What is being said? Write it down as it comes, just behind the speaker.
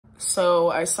So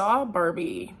I saw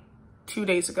Barbie 2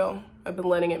 days ago. I've been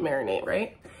letting it marinate,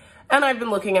 right? And I've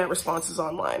been looking at responses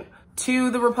online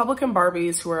to the Republican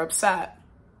Barbies who are upset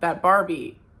that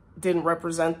Barbie didn't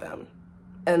represent them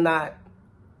and that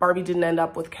Barbie didn't end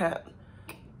up with Ken.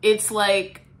 It's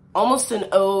like almost an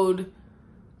ode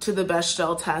to the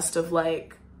Bechdel test of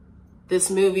like,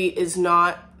 this movie is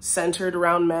not centered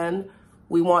around men.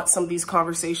 We want some of these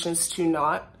conversations to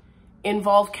not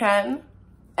involve Ken.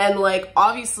 And like,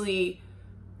 obviously,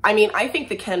 I mean, I think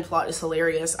the Ken plot is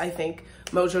hilarious. I think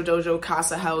Mojo Dojo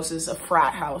Casa House is a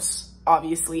frat house,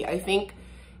 obviously. I think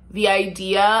the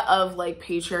idea of like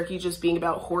patriarchy just being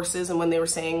about horses, and when they were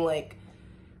saying like,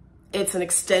 it's an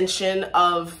extension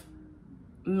of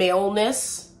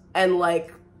maleness, and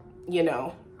like, you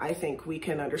know, I think we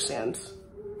can understand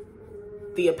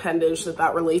the appendage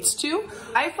that relates to.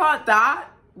 I thought that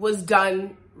was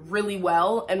done really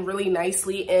well and really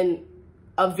nicely in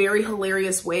a very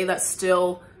hilarious way that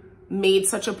still made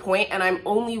such a point. And I'm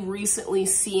only recently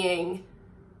seeing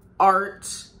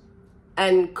art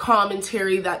and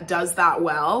commentary that does that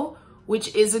well,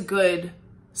 which is a good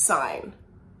sign,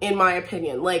 in my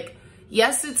opinion. Like,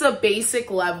 yes, it's a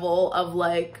basic level of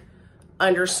like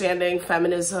understanding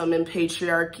feminism and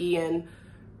patriarchy and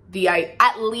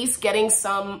at least getting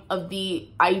some of the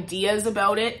ideas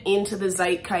about it into the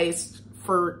zeitgeist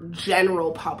for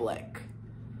general public.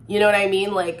 You know what I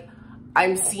mean? Like,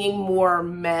 I'm seeing more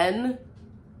men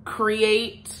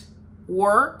create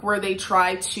work where they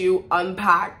try to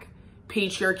unpack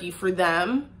patriarchy for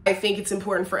them. I think it's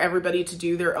important for everybody to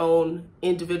do their own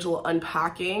individual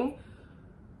unpacking,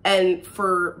 and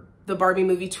for the Barbie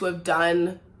movie to have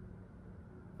done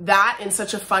that in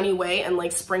such a funny way and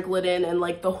like sprinkle it in, and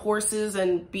like the horses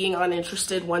and being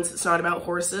uninterested once it's not about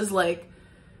horses. Like,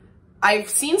 I've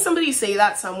seen somebody say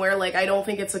that somewhere. Like, I don't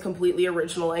think it's a completely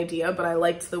original idea, but I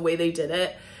liked the way they did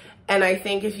it. And I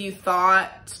think if you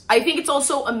thought, I think it's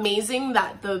also amazing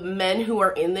that the men who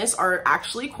are in this are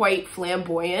actually quite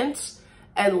flamboyant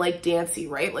and like dancey,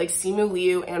 right? Like Simu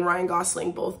Liu and Ryan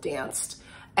Gosling both danced.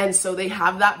 And so they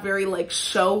have that very like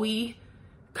showy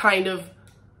kind of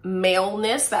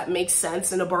maleness that makes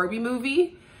sense in a Barbie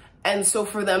movie. And so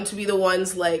for them to be the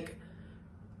ones like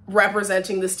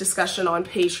representing this discussion on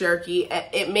patriarchy,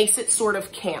 it makes it sort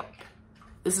of camp.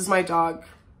 This is my dog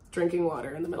drinking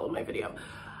water in the middle of my video.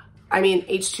 I mean,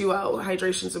 H2O,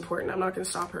 hydration is important. I'm not going to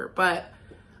stop her. But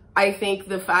I think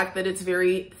the fact that it's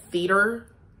very theater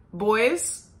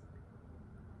boys,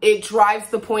 it drives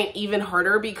the point even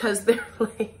harder, because they're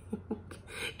like,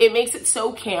 it makes it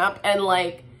so camp and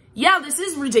like, yeah, this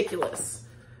is ridiculous.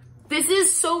 This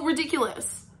is so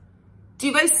ridiculous. Do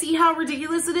you guys see how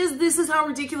ridiculous it is? This is how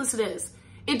ridiculous it is.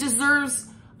 It deserves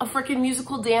a freaking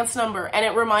musical dance number. And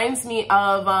it reminds me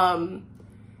of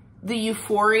the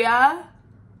Euphoria.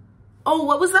 Oh,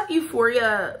 what was that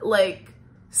Euphoria like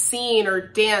scene or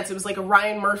dance? It was like a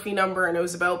Ryan Murphy number, and it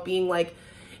was about being like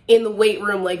in the weight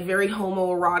room, like very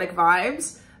homoerotic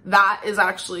vibes. That is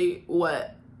actually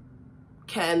what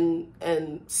Ken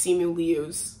and Simu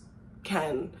Liu's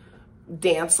Ken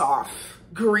dance off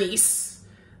Grease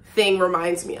thing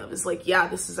reminds me of. Is like, yeah,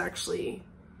 this is actually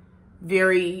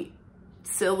very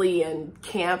silly and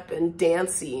camp and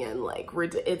dancey and like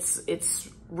it's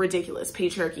ridiculous.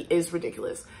 Patriarchy is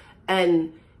ridiculous,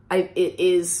 and it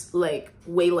is like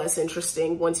way less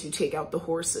interesting once you take out the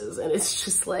horses. And it's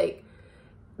just like,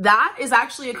 that is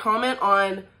actually a comment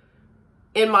on,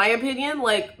 in my opinion,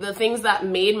 like the things that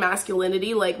made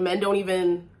masculinity, like men don't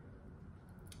even,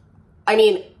 I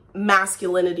mean,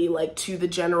 masculinity like to the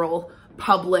general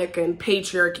public and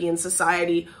patriarchy in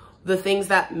society, the things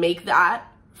that make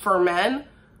that for men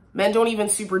don't even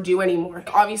super do anymore.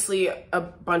 Obviously a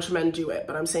bunch of men do it,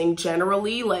 but I'm saying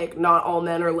generally, like not all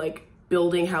men are like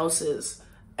building houses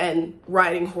and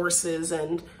riding horses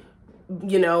and,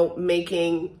 you know,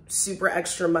 making super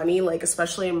extra money, like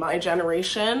especially in my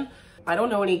generation. I don't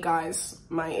know any guys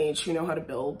my age who know how to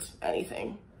build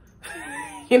anything.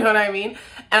 You know what I mean?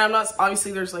 And I'm not,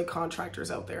 obviously there's like contractors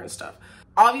out there and stuff.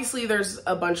 Obviously there's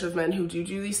a bunch of men who do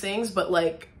these things, but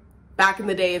like back in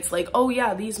the day, it's like, oh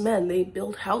yeah, these men, they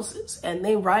build houses and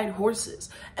they ride horses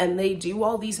and they do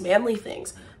all these manly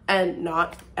things. And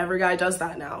not every guy does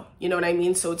that now. You know what I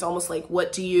mean? So it's almost like, where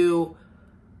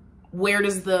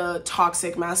does the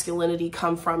toxic masculinity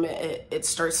come from? It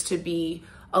starts to be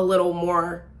a little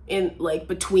more in like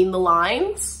between the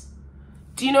lines.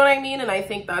 Do you know what I mean? And I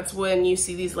think that's when you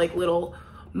see these like little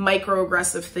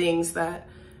microaggressive things that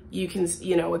you can,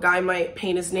 you know, a guy might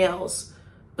paint his nails,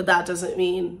 but that doesn't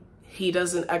mean he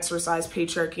doesn't exercise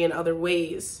patriarchy in other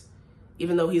ways,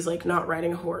 even though he's like not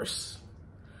riding a horse.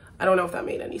 I don't know if that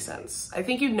made any sense. I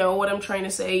think you know what I'm trying to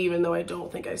say, even though I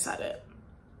don't think I said it.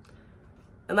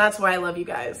 And that's why I love you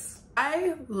guys.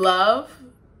 I love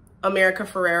America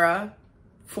Ferrera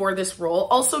for this role.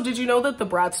 Also, did you know that the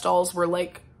Bratz dolls were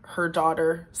like her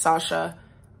daughter, Sasha,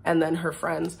 and then her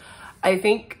friends? I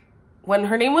think when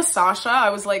her name was Sasha,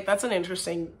 I was like, that's an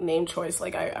interesting name choice.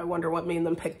 Like, I wonder what made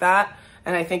them pick that.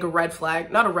 And I think a red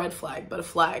flag, not a red flag, but a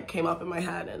flag came up in my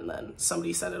head, and then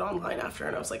somebody said it online after,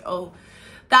 and I was like, oh,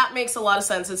 that makes a lot of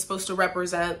sense. It's supposed to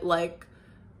represent like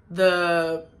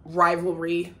the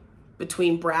rivalry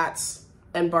between Bratz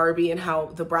and Barbie, and how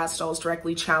the Bratz dolls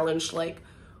directly challenged like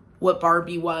what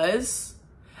Barbie was.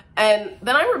 And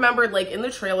then I remembered, like, in the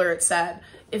trailer it said,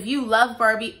 if you love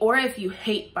Barbie or if you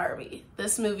hate Barbie,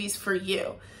 this movie's for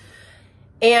you.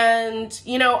 And,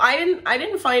 you know, I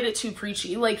didn't find it too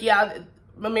preachy. Like, yeah,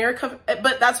 America,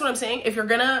 but that's what I'm saying. If you're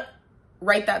gonna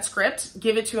write that script,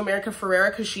 give it to America Ferrera,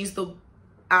 because she's the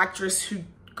actress who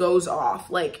goes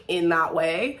off like in that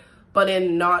way, but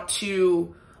in not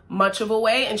too much of a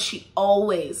way. And she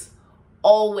always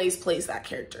plays that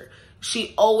character.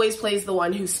 She always plays the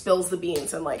one who spills the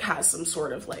beans and like has some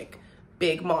sort of like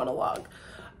big monologue.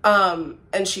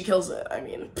 And she kills it. I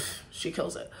mean, she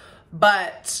kills it.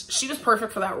 But she was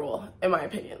perfect for that role, in my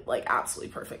opinion. Like,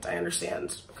 absolutely perfect. I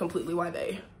understand completely why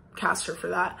they cast her for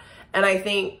that. And I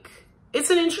think it's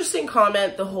an interesting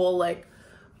comment, the whole, like,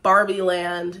 Barbie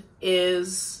Land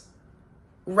is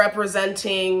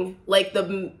representing, like,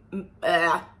 the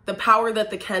power that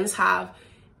the Kens have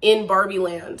in Barbie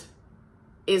Land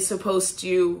is supposed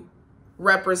to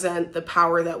represent the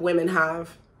power that women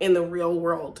have in the real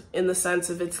world, in the sense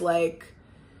of it's like,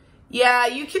 yeah,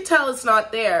 you can tell it's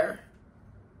not there,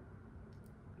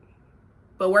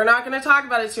 but we're not going to talk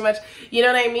about it too much. You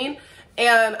know what I mean?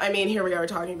 And I mean, here we are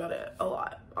talking about it a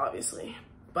lot, obviously,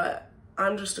 but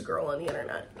I'm just a girl on the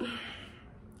internet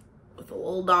with a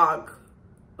little dog,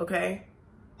 okay?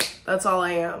 That's all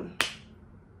I am.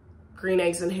 Green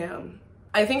eggs and ham.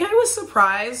 I think I was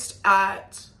surprised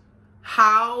at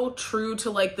how true to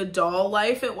like the doll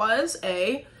life it was,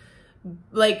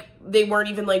 like they weren't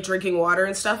even like drinking water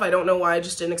and stuff. I don't know why, I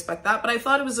just didn't expect that, but I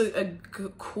thought it was a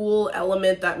cool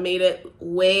element that made it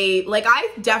way, like,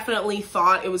 I definitely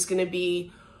thought it was gonna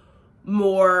be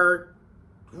more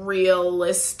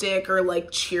realistic or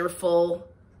like cheerful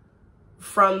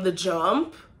from the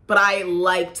jump, but I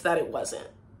liked that it wasn't.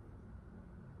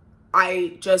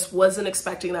 I just wasn't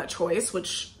expecting that choice,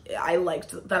 which I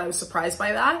liked that. I was surprised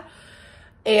by that.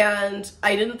 And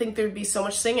I didn't think there'd be so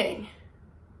much singing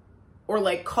or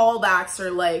like callbacks,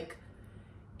 or like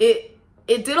it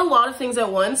did a lot of things at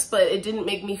once, but it didn't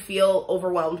make me feel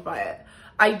overwhelmed by it.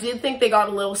 I did think they got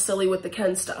a little silly with the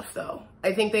Ken stuff though.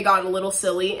 I think they got a little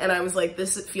silly, and I was like,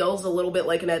 this feels a little bit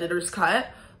like an editor's cut,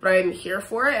 but I'm here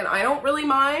for it and I don't really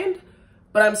mind.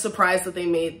 But I'm surprised that they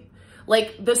made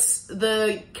like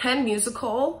the Ken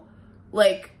musical,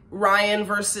 like Ryan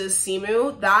versus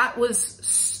Simu,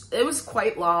 it was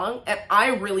quite long and I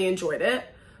really enjoyed it.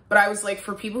 But I was like,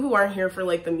 for people who aren't here for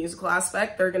like the musical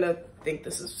aspect, they're gonna think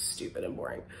this is stupid and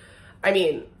boring. I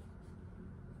mean,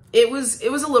 it was a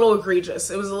little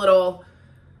egregious. It was a little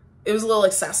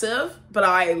excessive, but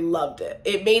I loved it.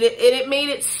 It made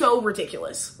it so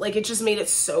ridiculous. Like, it just made it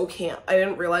so camp. I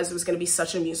didn't realize it was gonna be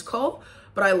such a musical,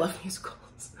 but I love musicals.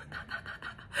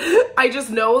 I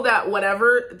just know that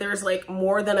whenever there's like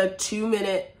more than a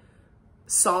 2-minute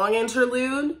song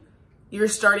interlude, you're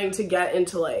starting to get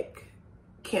into like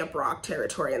camp rock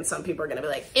territory, and some people are gonna be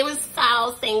like, it was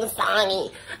so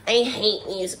sing-songy, I hate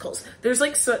musicals. There's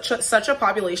like such a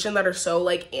population that are so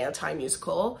like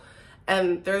anti-musical,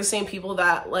 and they're the same people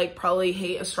that like probably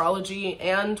hate astrology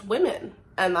and women,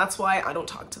 and that's why I don't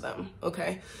talk to them,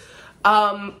 okay?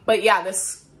 But yeah,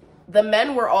 the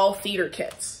men were all theater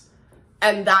kids,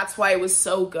 and that's why it was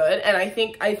so good. And I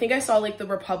think I saw like the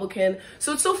Republican,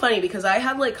 so it's so funny because I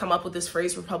had like come up with this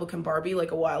phrase Republican Barbie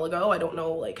like a while ago. I don't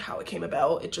know like how it came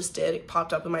about. It just did. It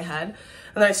popped up in my head.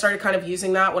 And then I started kind of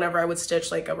using that whenever I would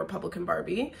stitch like a Republican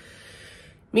Barbie,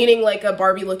 meaning like a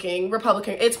Barbie looking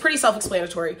Republican. It's pretty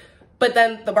self-explanatory. But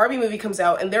then the Barbie movie comes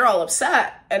out and they're all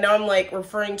upset. And now I'm like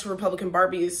referring to Republican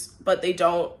Barbies, but they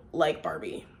don't like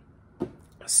Barbie.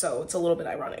 So it's a little bit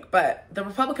ironic. But the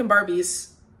Republican Barbies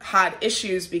had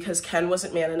issues because Ken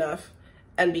wasn't man enough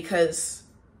and because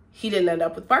he didn't end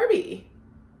up with Barbie.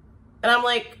 And I'm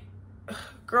like,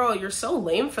 girl, you're so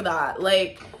lame for that.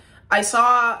 Like, I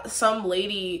saw some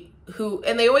lady who,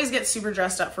 and they always get super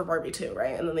dressed up for Barbie too,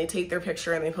 right? And then they take their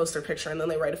picture and they post their picture and then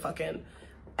they write a fucking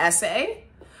essay.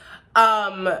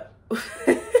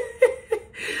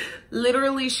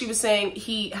 Literally, she was saying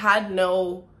he had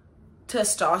no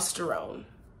testosterone.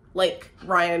 like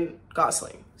Ryan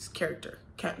Gosling's character,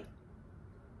 Ken,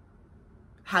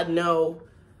 had no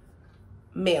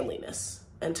manliness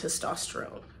and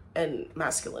testosterone and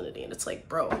masculinity. And it's like,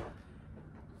 bro,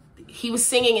 he was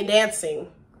singing and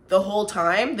dancing the whole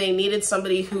time. They needed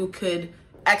somebody who could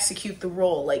execute the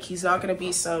role. Like, he's not going to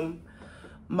be some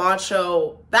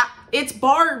macho. It's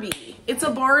Barbie. It's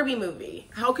a Barbie movie.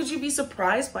 How could you be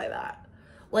surprised by that?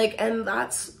 Like, and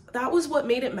that was what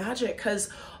made it magic. Because,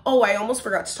 oh, I almost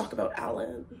forgot to talk about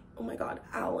Alan. Oh my God,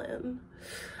 Alan.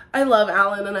 I love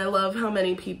Alan, and I love how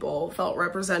many people felt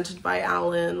represented by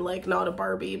Alan, like not a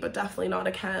Barbie, but definitely not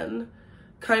a Ken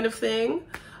kind of thing.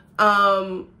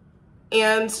 And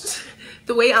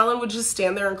the way Alan would just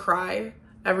stand there and cry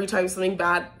every time something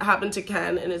bad happened to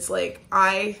Ken, and it's like,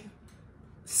 I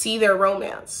see their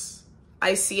romance.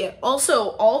 I see it. Also,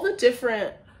 all the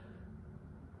different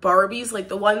Barbies, like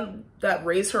the one that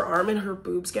raised her arm and her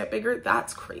boobs get bigger,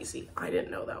 that's crazy. I didn't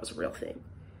know that was a real thing.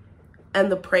 And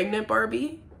the pregnant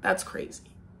Barbie, that's crazy.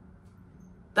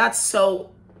 That's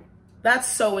so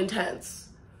intense.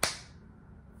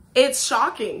 It's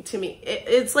shocking to me.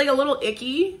 It's like a little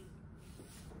icky.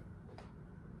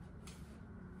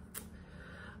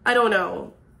 I don't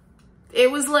know. It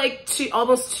was like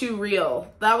almost too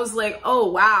real. That was like,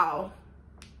 oh, wow.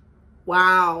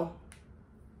 Wow.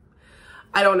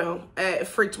 I don't know. It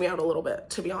freaked me out a little bit,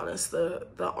 to be honest. The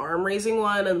arm raising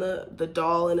one and the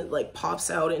doll, and it like pops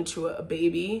out into a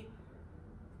baby.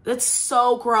 That's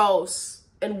so gross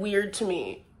and weird to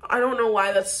me. I don't know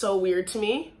why that's so weird to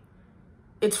me.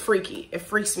 It's freaky. It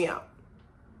freaks me out.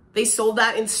 They sold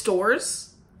that in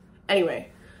stores. Anyway,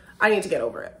 I need to get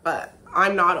over it, but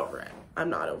I'm not over it. I'm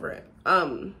not over it.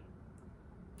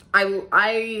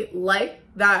 I like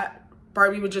that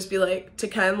Barbie would just be like to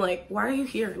Ken, like, why are you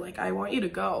here? Like, I want you to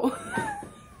go.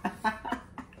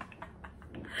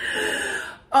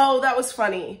 Oh, that was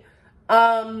funny.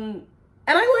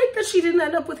 And I like that she didn't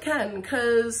end up with Ken,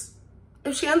 because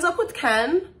if she ends up with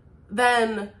Ken,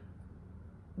 then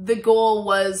the goal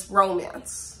was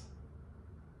romance.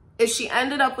 If she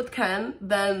ended up with Ken,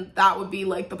 then that would be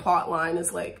like the plot line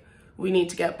is like, we need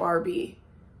to get Barbie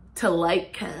to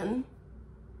like Ken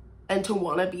and to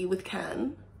want to be with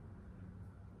Ken.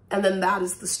 And then that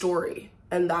is the story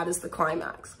and that is the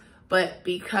climax. But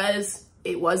because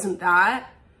it wasn't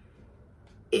that,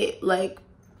 it like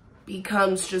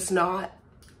becomes just not,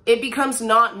 it becomes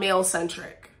not male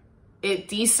centric. It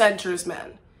decenters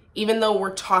men. Even though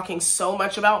we're talking so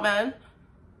much about men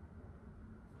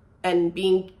and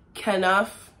being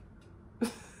enough,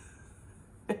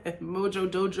 Mojo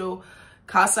Dojo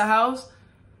Casa House,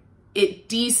 it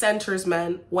decenters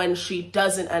men when she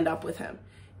doesn't end up with him.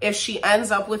 If she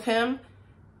ends up with him,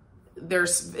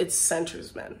 it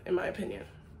centers men, in my opinion.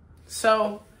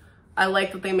 So I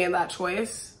like that they made that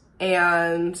choice.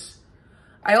 And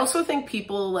I also think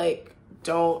people like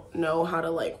don't know how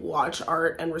to like watch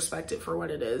art and respect it for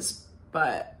what it is.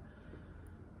 But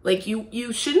like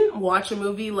you shouldn't watch a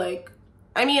movie like,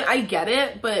 I mean, I get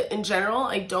it, but in general,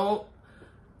 I don't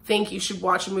think you should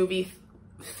watch a movie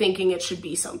thinking it should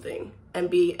be something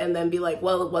and then be like,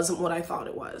 well, it wasn't what I thought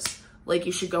it was. Like,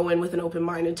 you should go in with an open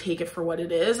mind and take it for what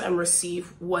it is and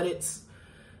receive what it's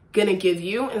gonna give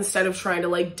you, instead of trying to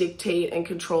like dictate and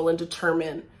control and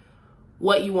determine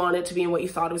what you want it to be and what you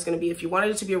thought it was gonna be. If you wanted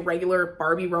it to be a regular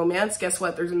Barbie romance, guess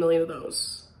what? There's a million of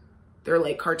those. They're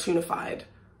like cartoonified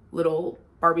little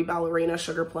Barbie ballerina,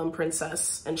 sugar plum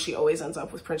princess, and she always ends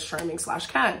up with Prince Charming /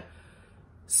 Ken.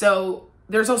 So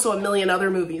there's also a million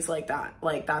other movies like that.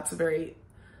 Like, that's a very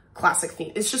classic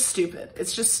theme. It's just stupid.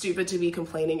 It's just stupid to be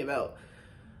complaining about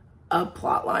a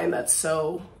plot line that's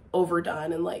so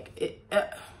overdone, and like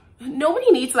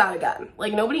nobody needs that again.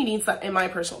 Like, nobody needs that, in my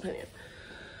personal opinion.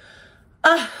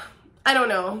 I don't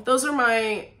know. Those are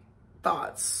my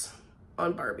thoughts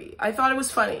on Barbie. I thought it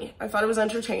was funny. I thought it was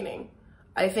entertaining.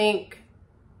 I think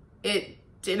it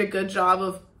did a good job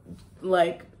of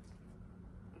like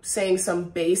saying some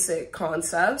basic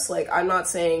concepts. Like, I'm not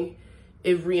saying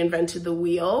it reinvented the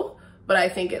wheel, but I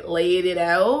think it laid it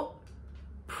out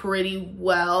pretty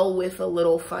well with a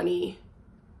little funny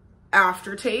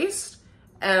aftertaste.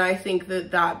 And I think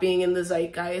that being in the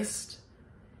zeitgeist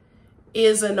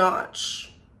is a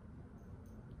notch.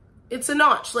 It's a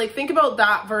notch. Like, think about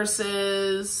that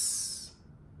versus,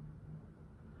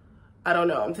 I don't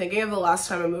know. I'm thinking of the last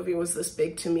time a movie was this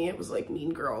big to me. It was like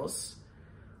Mean Girls,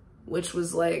 which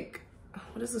was like,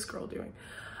 what is this girl doing?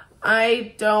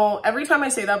 Every time I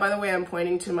say that, by the way, I'm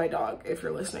pointing to my dog if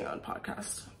you're listening on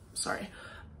podcast. Sorry.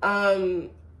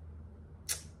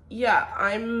 Yeah,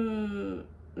 I'm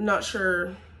not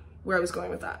sure where I was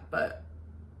going with that, but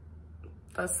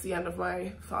that's the end of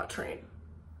my thought train.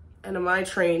 And my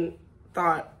train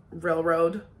thought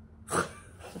railroad.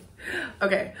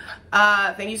 Okay.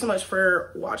 Thank you so much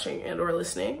for watching and or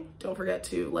listening. Don't forget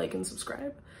to like and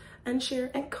subscribe and share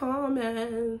and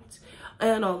comment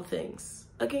and all the things.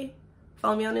 Okay.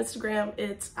 Follow me on Instagram.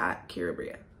 It's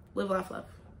 @KiraBria. Live, laugh, love.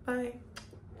 Bye.